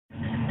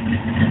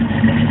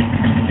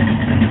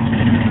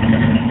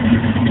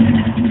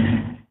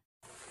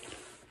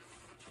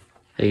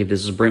Hey,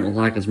 this is Brent with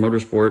Lykins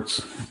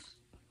Motorsports.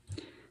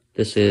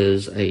 This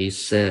is a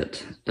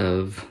set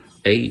of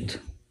 8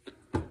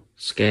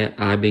 Scat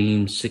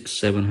I-beam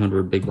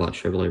 6-700 big block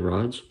Chevrolet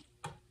rods.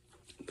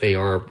 They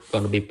are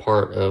going to be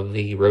part of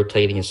the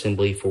rotating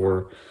assembly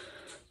for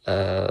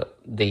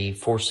the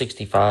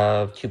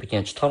 465 cubic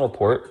inch tunnel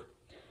port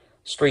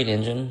street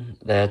engine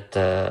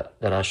that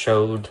I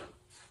showed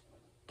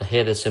the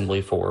head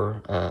assembly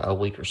for a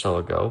week or so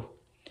ago.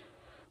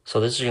 So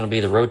this is going to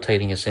be the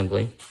rotating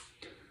assembly.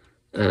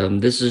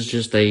 This is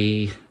just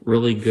a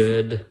really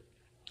good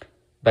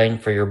bang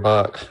for your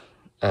buck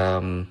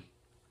set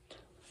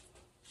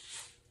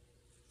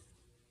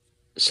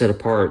of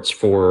parts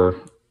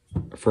for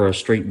a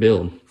street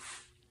build.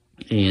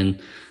 And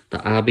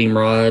the I-beam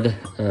rod,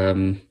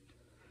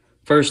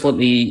 first let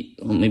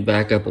me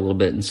back up a little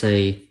bit and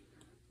say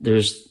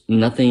there's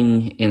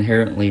nothing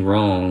inherently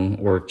wrong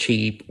or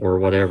cheap or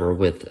whatever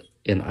with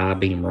an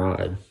I-beam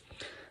rod.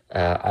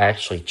 I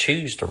actually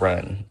choose to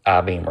run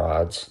I-beam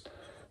rods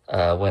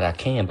when I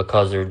can,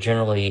 because they're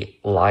generally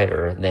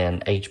lighter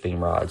than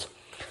H-beam rods.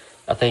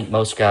 I think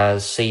most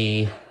guys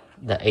see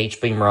the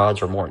H-beam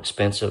rods are more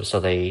expensive, so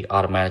they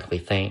automatically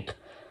think,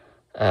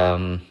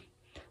 it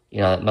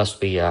must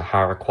be a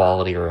higher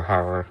quality or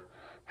a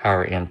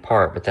higher end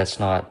part, but that's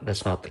not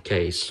the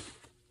case.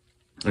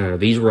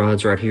 These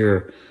rods right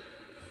here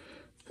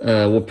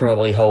will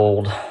probably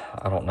hold,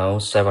 I don't know,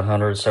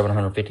 700,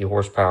 750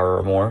 horsepower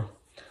or more.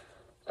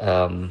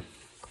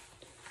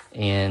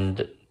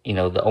 And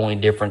the only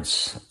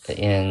difference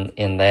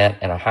in that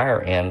and a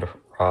higher end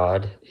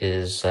rod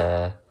is,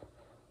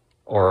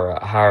 or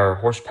a higher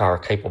horsepower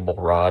capable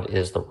rod,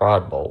 is the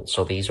rod bolt.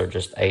 So these are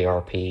just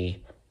ARP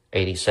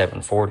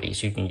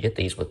 8740s. You can get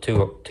these with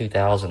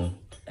 2000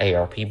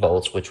 ARP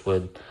bolts, which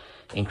would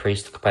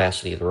increase the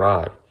capacity of the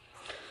rod.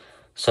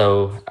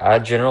 So I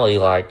generally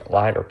like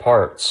lighter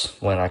parts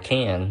when I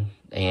can,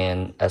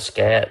 and a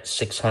Scat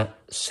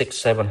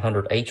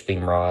 6-700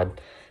 H-beam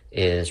rod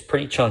is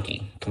pretty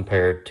chunky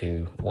compared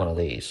to one of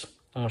these.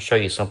 I'm going to show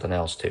you something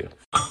else too.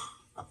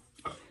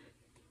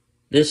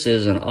 This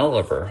is an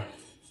Oliver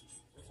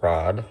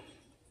rod,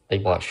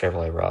 big block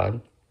Chevrolet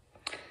rod.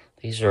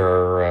 These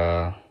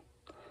are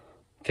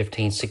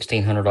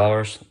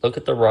 $1,500–$1,600. Look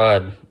at the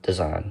rod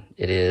design.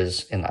 It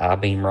is an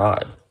I-beam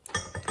rod.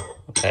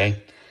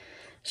 Okay,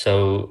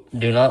 so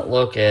do not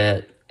look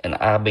at an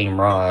I-beam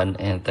rod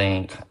and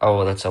think,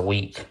 oh, that's a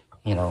weak,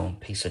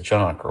 piece of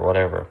junk or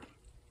whatever.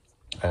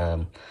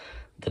 The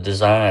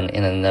design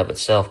in and of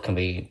itself can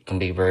be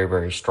very,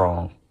 very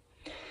strong.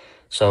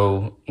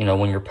 So,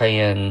 when you're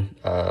paying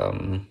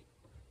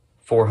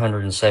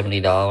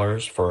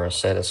 $470 for a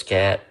set of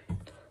Scat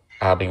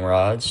I-beam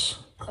rods,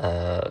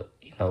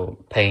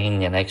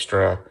 paying an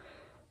extra,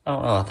 I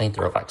don't know, I think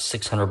they're like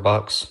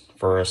 $600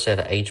 for a set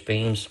of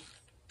H-beams,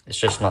 it's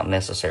just not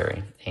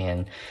necessary.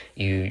 And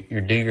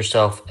you do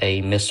yourself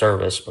a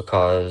misservice,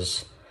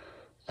 because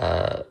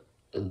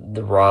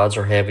the rods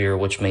are heavier,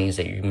 which means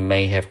that you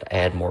may have to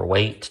add more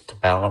weight to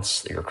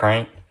balance your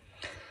crank.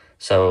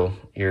 So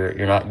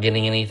you're not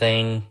getting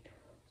anything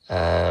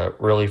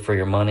really for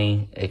your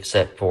money,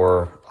 except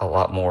for a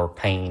lot more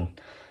pain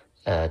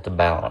to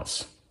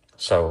balance.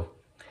 So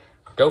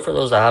go for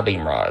those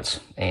I-beam rods,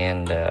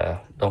 and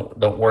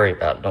don't worry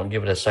about it. Don't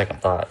give it a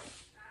second thought.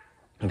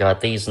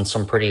 Got these in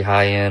some pretty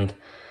high-end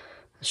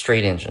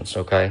street engines,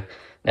 okay?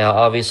 Now,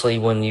 obviously,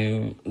 when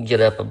you get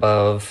up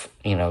above,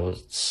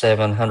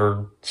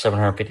 700,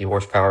 750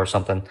 horsepower or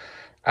something,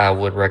 I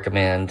would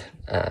recommend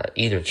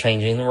either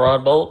changing the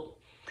rod bolt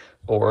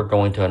or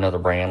going to another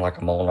brand like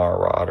a Molnar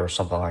rod or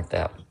something like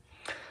that.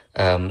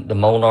 The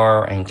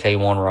Molnar and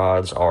K1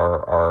 rods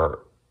are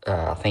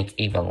I think,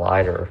 even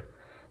lighter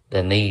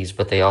than these,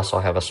 but they also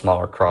have a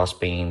smaller cross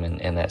beam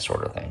and that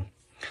sort of thing.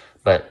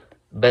 But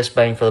best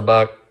bang for the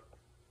buck,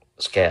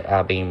 Scat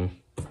I-beam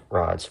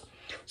rods.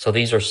 So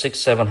these are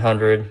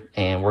 6-700,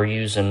 and we're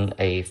using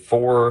a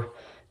 4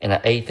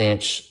 1/8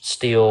 inch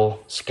steel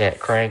Scat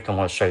crank. I'm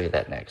going to show you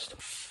that next.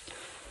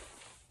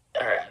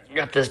 All right,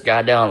 got this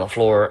guy down on the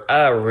floor.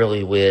 I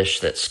really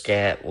wish that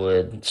Scat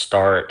would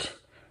start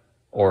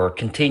or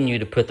continue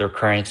to put their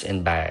cranks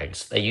in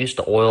bags. They used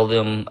to oil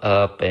them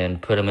up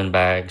and put them in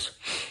bags.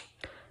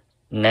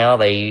 Now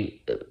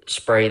they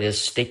spray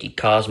this sticky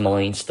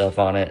Cosmoline stuff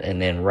on it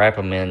and then wrap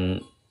them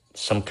in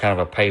some kind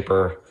of a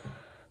paper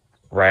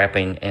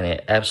wrapping, and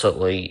it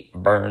absolutely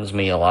burns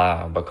me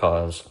alive,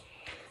 because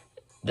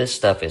this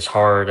stuff is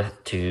hard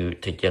to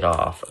get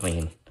off. I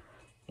mean,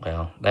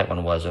 well, that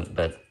one wasn't,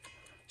 but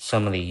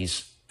some of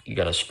these you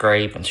got to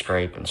scrape and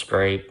scrape and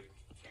scrape.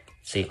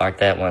 See, like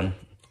that one,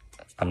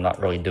 I'm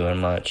not really doing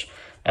much,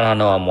 and I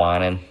know I'm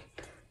whining,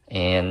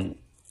 and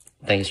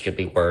things could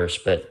be worse,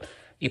 but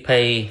you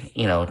pay,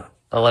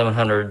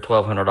 $1,100,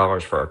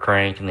 $1,200 for a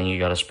crank, and then you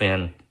got to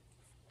spend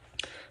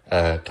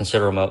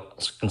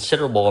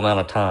considerable amount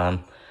of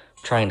time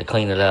trying to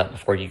clean it up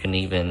before you can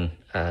even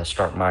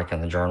start miking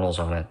the journals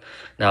on it.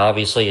 Now,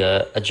 obviously,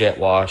 a jet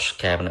wash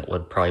cabinet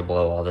would probably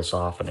blow all this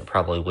off, and it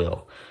probably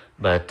will.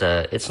 But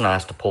it's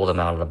nice to pull them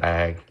out of the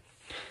bag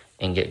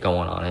and get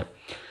going on it.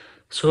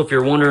 So if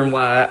you're wondering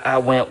why I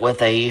went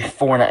with a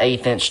 4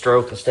 1/8 inch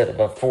stroke instead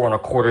of a 4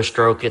 1/4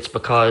 stroke, it's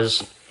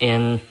because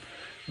in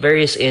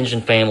various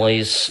engine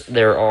families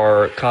there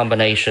are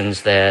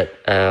combinations that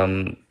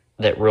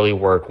that really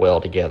work well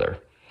together.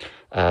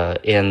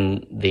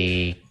 In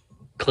the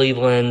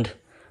Cleveland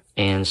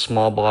and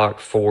small block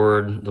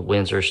Ford, the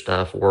Windsor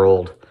stuff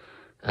world,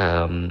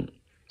 the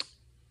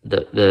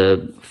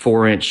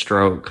 4-inch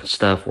stroke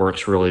stuff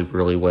works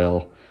really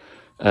well.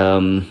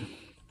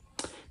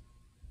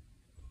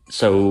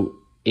 So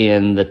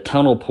in the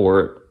tunnel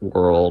port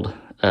world,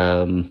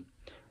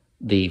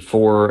 the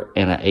 4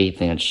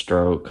 1/8 inch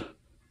stroke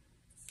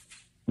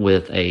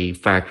with a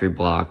factory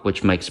block,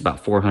 which makes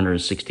about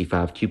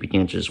 465 cubic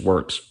inches,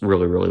 works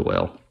really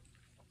well.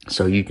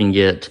 So you can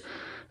get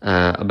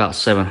about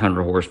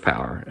 700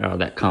 horsepower out of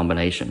that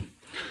combination.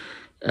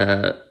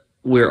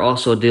 We're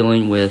also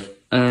dealing with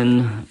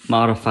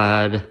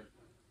unmodified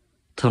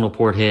tunnel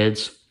port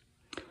heads.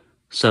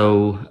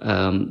 So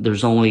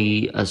there's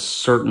only a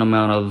certain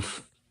amount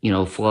of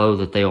flow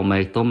that they'll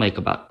make. They'll make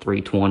about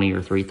 320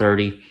 or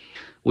 330.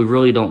 We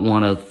really don't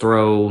want to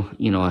throw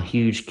a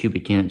huge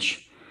cubic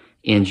inch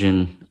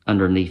engine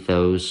underneath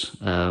those.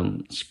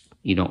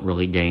 You don't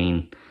really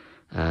gain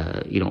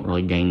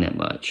that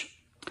much.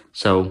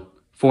 So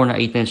 4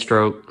 1/8 inch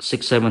stroke,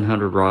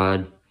 600-700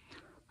 rod,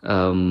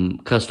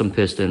 custom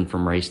piston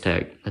from Race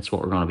Tech. That's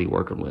what we're going to be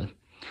working with.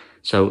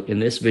 So in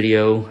this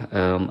video,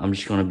 I'm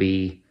just going to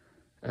be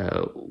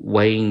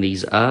weighing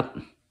these up,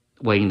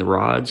 weighing the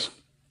rods,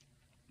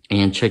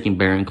 and checking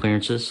bearing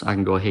clearances. I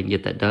can go ahead and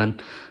get that done.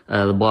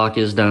 The block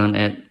is done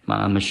at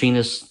my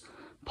machinist's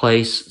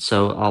place,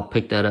 so I'll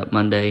pick that up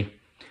Monday,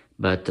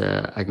 but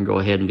I can go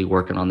ahead and be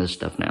working on this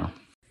stuff now.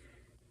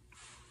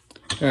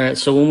 All right,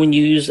 so when we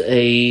use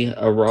a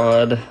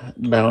rod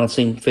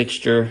balancing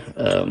fixture,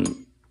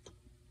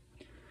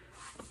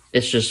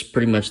 it's just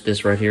pretty much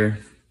this right here.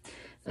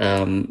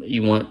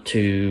 You want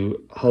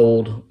to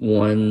hold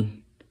one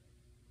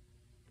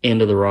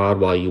end of the rod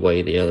while you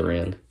weigh the other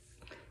end.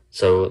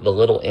 So the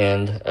little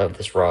end of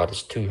this rod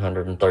is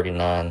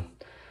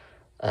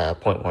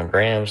 239.1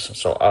 grams.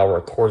 So I'll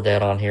record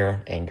that on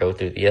here and go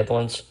through the other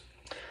ones.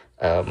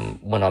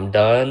 When I'm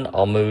done,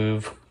 I'll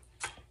move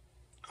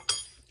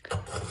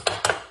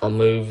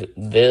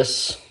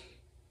this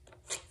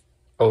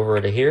over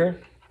to here,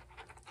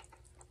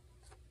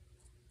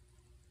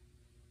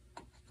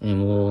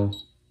 and we'll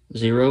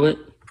zero it,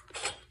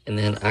 and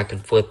then I can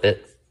flip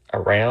it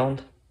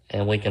around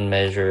and we can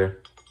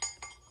measure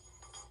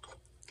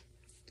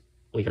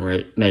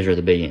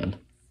the big end.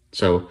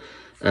 So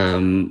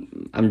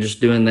I'm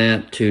just doing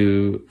that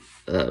to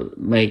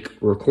make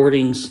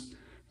recordings,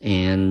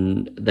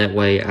 and that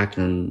way I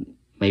can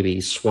maybe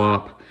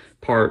swap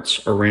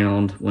parts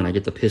around when I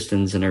get the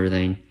pistons and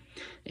everything,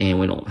 and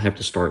we don't have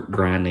to start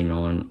grinding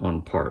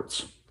on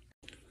parts.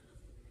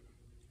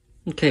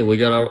 Okay, we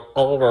got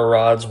all of our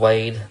rods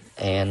weighed,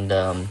 and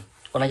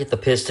when I get the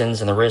pistons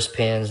and the wrist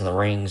pins and the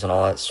rings and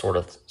all that sort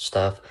of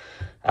stuff,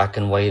 I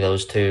can weigh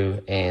those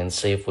too and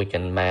see if we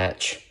can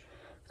match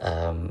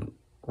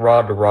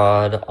rod to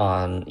rod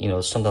on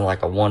something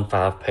like a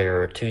 1.5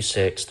 pair,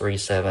 2.6,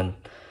 3.7,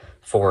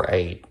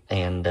 4.8,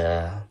 and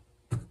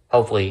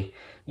hopefully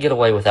get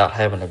away without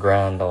having to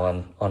grind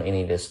on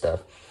any of this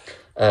stuff.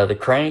 The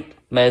crank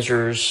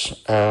measures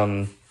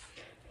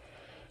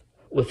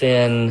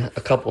within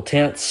a couple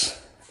tenths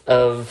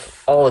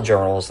of all the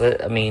journals.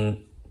 I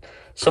mean,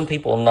 some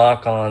people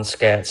knock on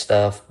Scat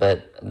stuff,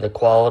 but the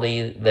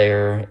quality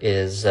there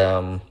is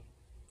up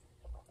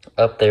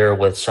there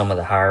with some of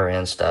the higher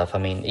end stuff. I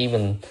mean,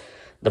 even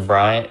the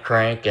Bryant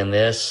crank and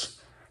this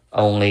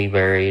only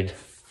varied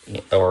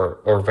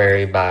or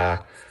vary by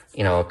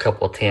a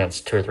couple of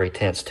tenths, 2 or 3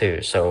 tenths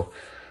too. So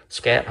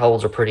Scat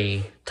holds a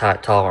pretty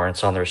tight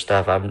tolerance on their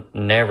stuff. I've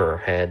never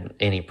had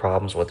any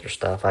problems with their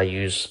stuff. I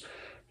use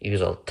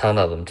a ton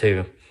of them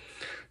too.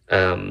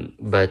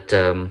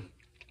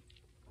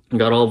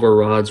 Got all of our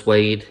rods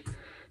weighed,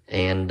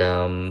 and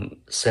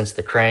since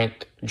the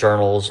crank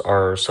journals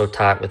are so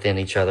tight within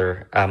each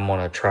other, I'm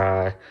going to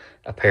try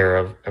a pair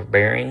of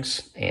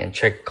bearings and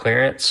check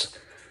clearance.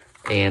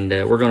 And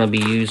we're going to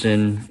be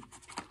using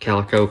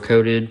calico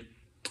coated.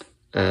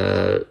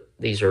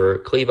 These are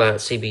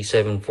Clevite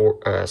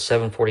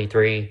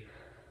CB743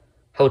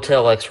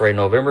 Hotel X-Ray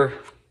November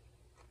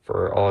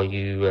for all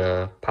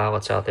you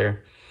pilots out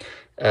there.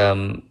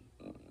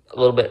 A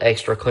little bit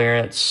extra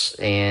clearance,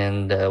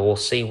 and we'll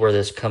see where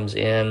this comes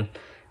in.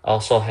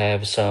 Also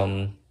have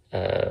some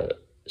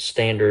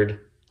standard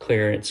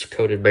clearance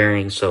coated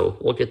bearings, so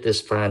we'll get this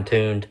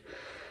fine-tuned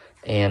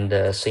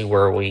and see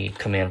where we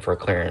come in for a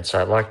clearance.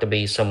 I'd like to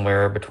be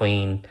somewhere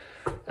between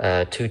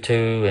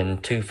 2.2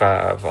 and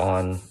 2.5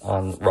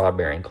 on rod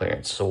bearing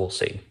clearance, so we'll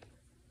see.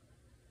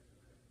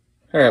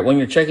 All right, when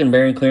you're checking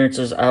bearing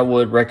clearances, I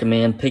would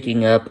recommend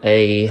picking up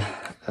a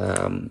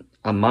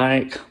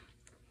mic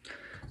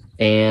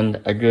and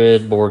a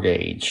good bore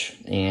gauge.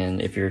 And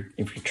if you're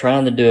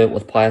trying to do it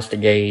with plastic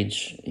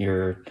gauge,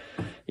 you're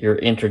you're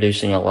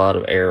introducing a lot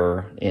of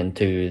error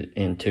into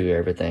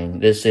everything.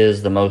 This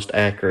is the most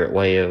accurate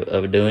way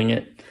of doing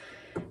it.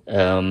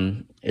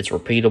 It's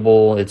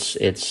repeatable.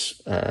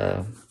 It's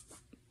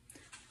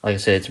like I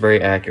said, it's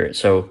very accurate.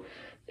 So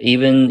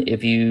even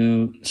if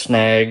you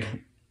snag,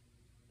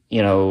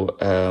 you know,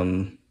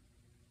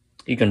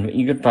 you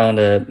can find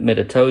a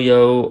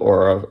Meditoyo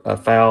or a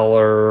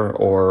Fowler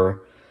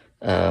or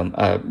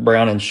a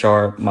Brown and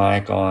Sharp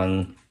mic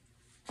on,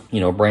 you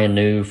know, brand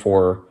new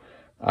for,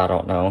 I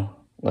don't know,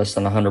 less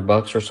than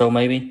 $100 or so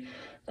maybe.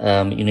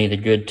 You need a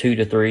good 2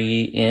 to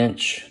 3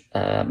 inch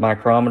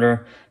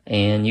micrometer,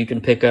 and you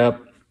can pick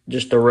up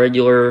just a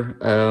regular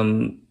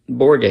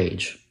bore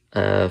gauge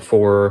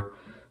for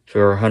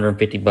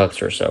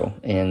 $150 or so,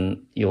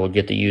 and you'll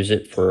get to use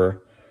it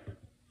for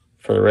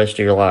the rest of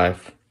your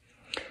life.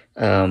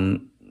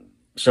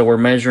 So we're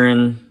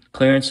measuring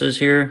clearances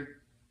here.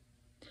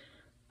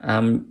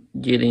 I'm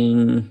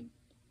getting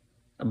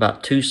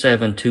about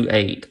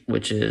 2.728,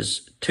 which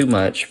is too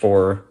much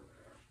for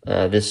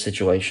this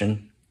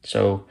situation.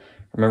 So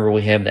remember,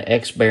 we have the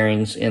X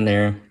bearings in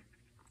there.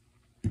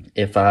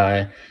 If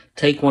I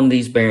take one of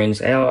these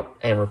bearings out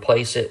and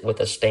replace it with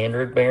a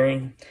standard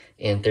bearing,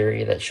 in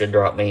theory that should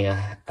drop me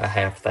a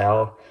half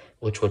thou,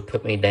 which would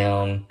put me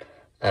down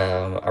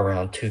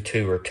around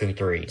 2.2 or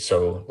 2.3.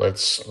 So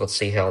let's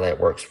see how that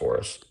works for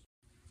us.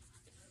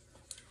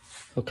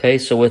 Okay,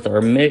 so with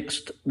our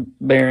mixed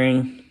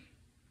bearing,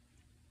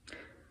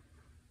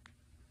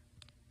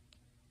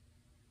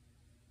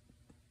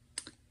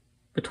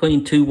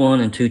 between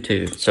 2.1 and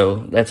 2.2, so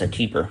that's a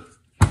keeper.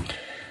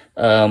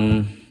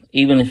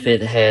 Even if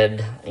it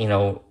had, you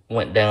know,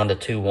 went down to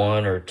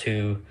 2.1 or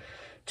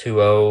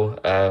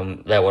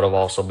 2.20, that would have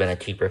also been a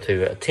keeper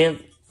too.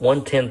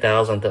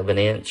 1/10,000th of an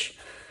inch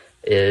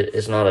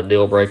is not a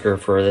deal breaker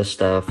for this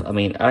stuff. I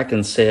mean, I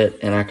can sit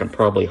and I can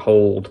probably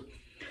hold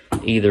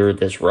either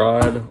this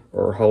rod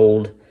or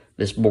hold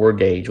this bore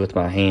gauge with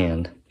my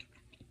hand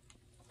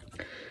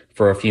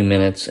for a few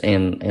minutes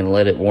and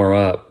let it warm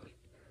up,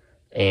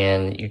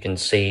 and you can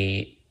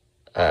see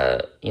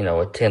you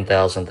know, a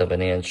 10,000th of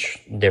an inch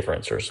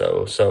difference or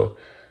so. So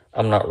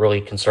I'm not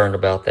really concerned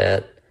about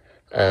that.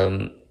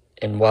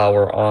 And while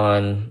we're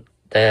on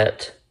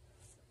that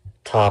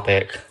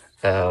topic,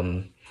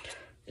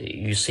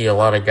 you see a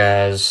lot of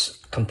guys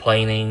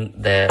complaining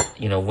that,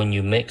 you know, when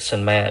you mix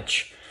and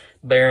match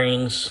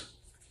bearings,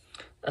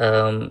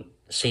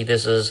 see,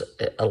 this is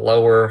a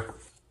lower,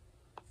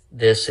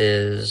 this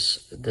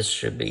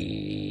should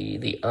be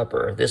the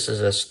upper. This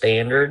is a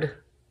standard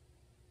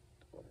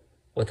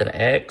with an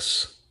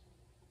X.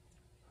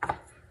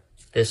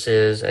 This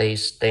is a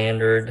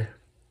standard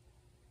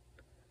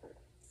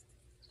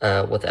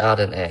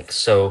without an X.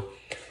 So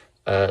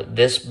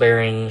this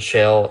bearing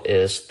shell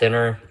is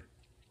thinner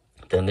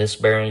than this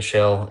bearing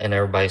shell, and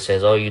everybody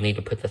says, oh, you need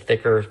to put the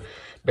thicker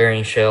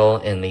bearing shell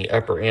in the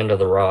upper end of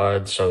the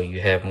rod so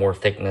you have more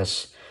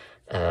thickness.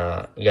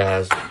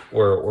 Guys,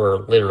 we're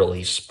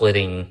literally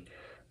splitting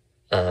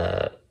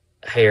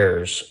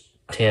hairs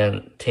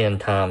 10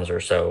 times or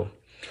so.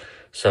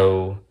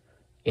 So,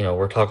 you know,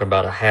 we're talking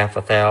about a half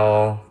a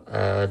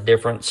thou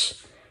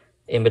difference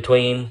in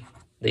between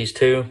these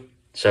two.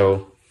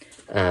 So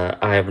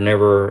I have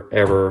never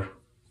ever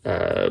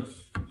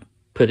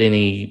put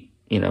any,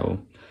 you know,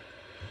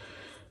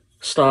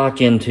 stock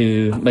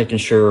into making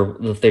sure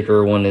the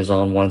thicker one is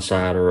on one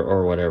side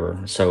or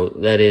whatever. So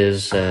that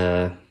is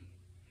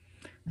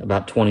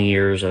about 20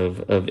 years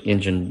of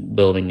engine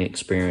building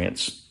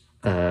experience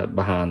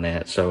behind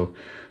that. So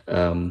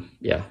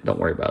yeah, don't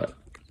worry about it.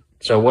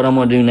 So what I'm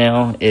going to do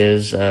now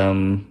is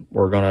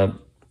we're going to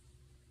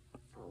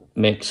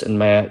mix and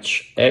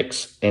match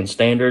X and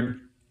standard.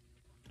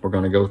 We're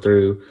going to go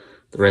through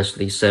the rest of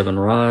these 7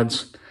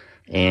 rods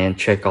and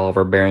check all of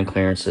our bearing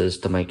clearances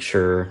to make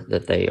sure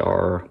that they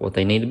are what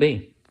they need to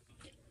be.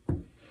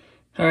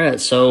 All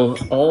right, so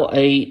all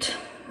 8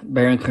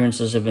 bearing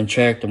clearances have been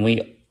checked, and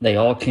they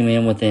all came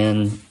in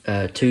within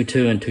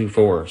 2.2 and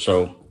 2.4.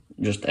 So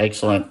just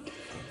excellent.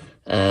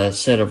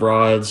 Set of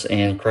rods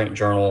and crank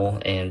journal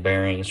and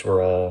bearings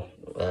were all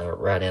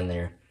right in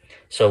there.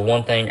 So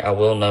one thing I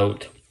will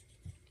note,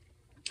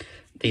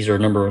 these are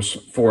numbers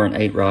 4 and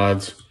 8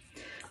 rods.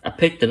 I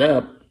picked it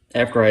up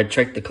after I had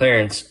checked the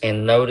clearance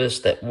and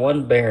noticed that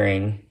one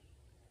bearing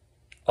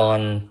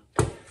on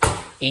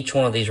each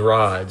one of these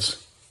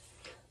rods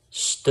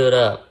stood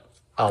up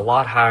a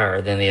lot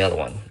higher than the other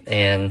one.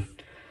 And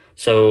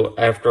so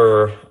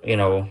after, you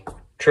know,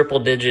 triple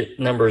digit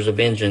numbers of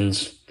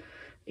engines,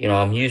 you know,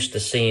 I'm used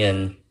to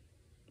seeing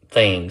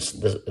things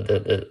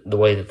the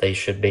way that they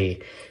should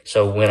be.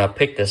 So when I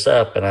picked this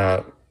up and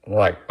I'm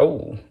like,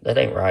 oh, that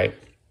ain't right.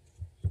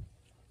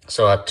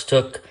 So I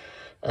took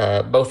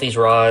both these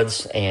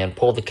rods and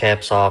pulled the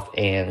caps off,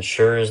 and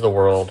sure as the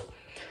world,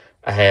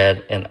 I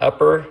had an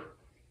upper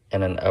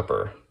and an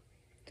upper,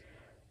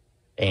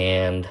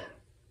 and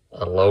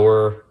a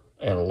lower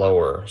and a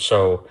lower.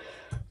 So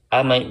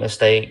I make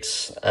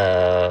mistakes.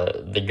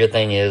 The good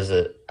thing is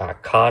that I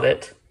caught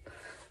it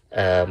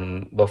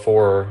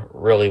before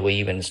really we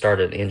even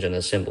started engine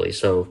assembly.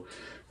 So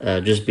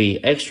just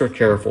be extra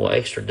careful,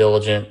 extra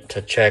diligent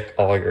to check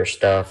all your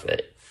stuff.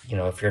 You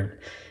know,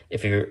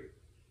 if you're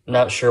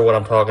not sure what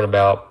I'm talking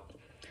about,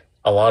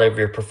 a lot of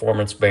your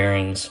performance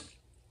bearings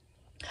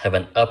have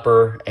an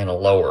upper and a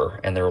lower,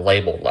 and they're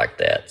labeled like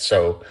that.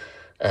 So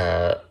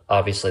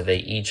obviously they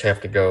each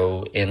have to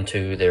go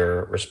into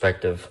their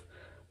respective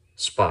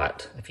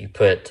spot. If you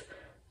put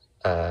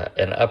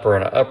an upper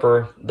and an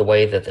upper, the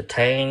way that the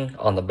tang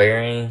on the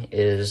bearing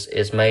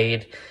is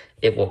made,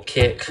 it will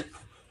kick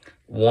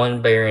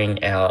one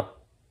bearing out.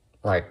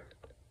 Like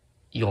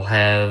you'll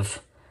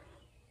have,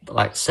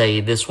 like, say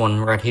this one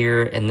right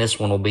here, and this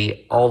one will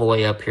be all the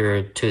way up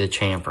here to the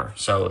chamfer.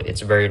 So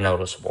it's very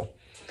noticeable.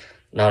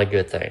 Not a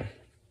good thing.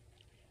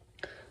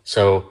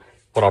 So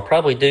what I'll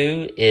probably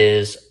do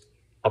is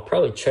I'll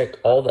probably check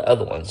all the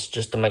other ones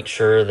just to make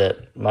sure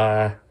that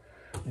my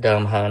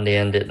dumb hind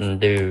end didn't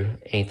do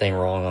anything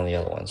wrong on the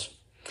other ones.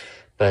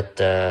 But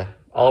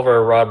all of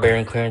our rod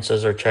bearing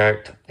clearances are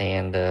checked,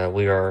 and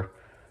we are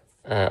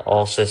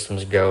all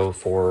systems go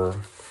for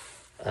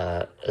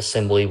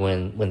assembly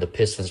when the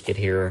pistons get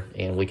here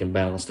and we can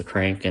balance the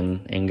crank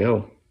and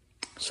go.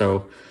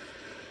 So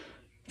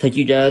thank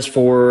you guys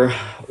for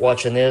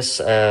watching this.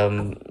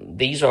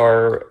 These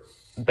are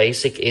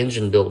basic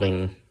engine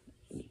building,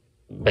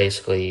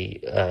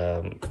 basically,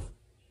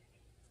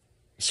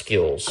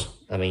 skills.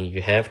 I mean,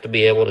 you have to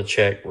be able to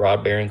check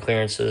rod bearing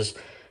clearances,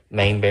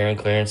 main bearing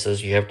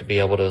clearances. You have to be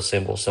able to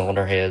assemble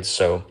cylinder heads.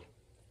 So,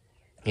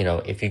 you know,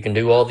 if you can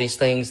do all these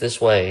things this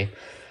way,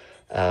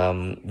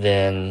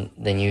 then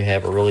you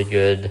have a really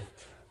good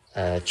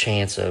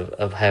chance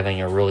of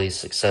having a really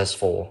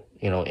successful,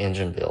 you know,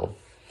 engine build.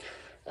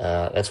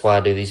 That's why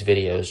I do these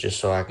videos, just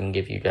so I can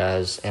give you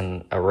guys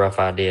a rough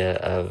idea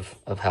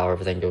of how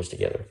everything goes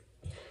together.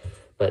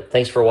 But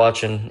thanks for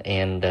watching,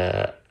 and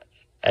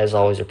as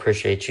always,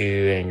 appreciate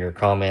you and your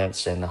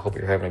comments, and I hope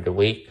you're having a good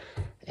week,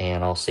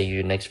 and I'll see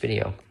you next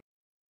video.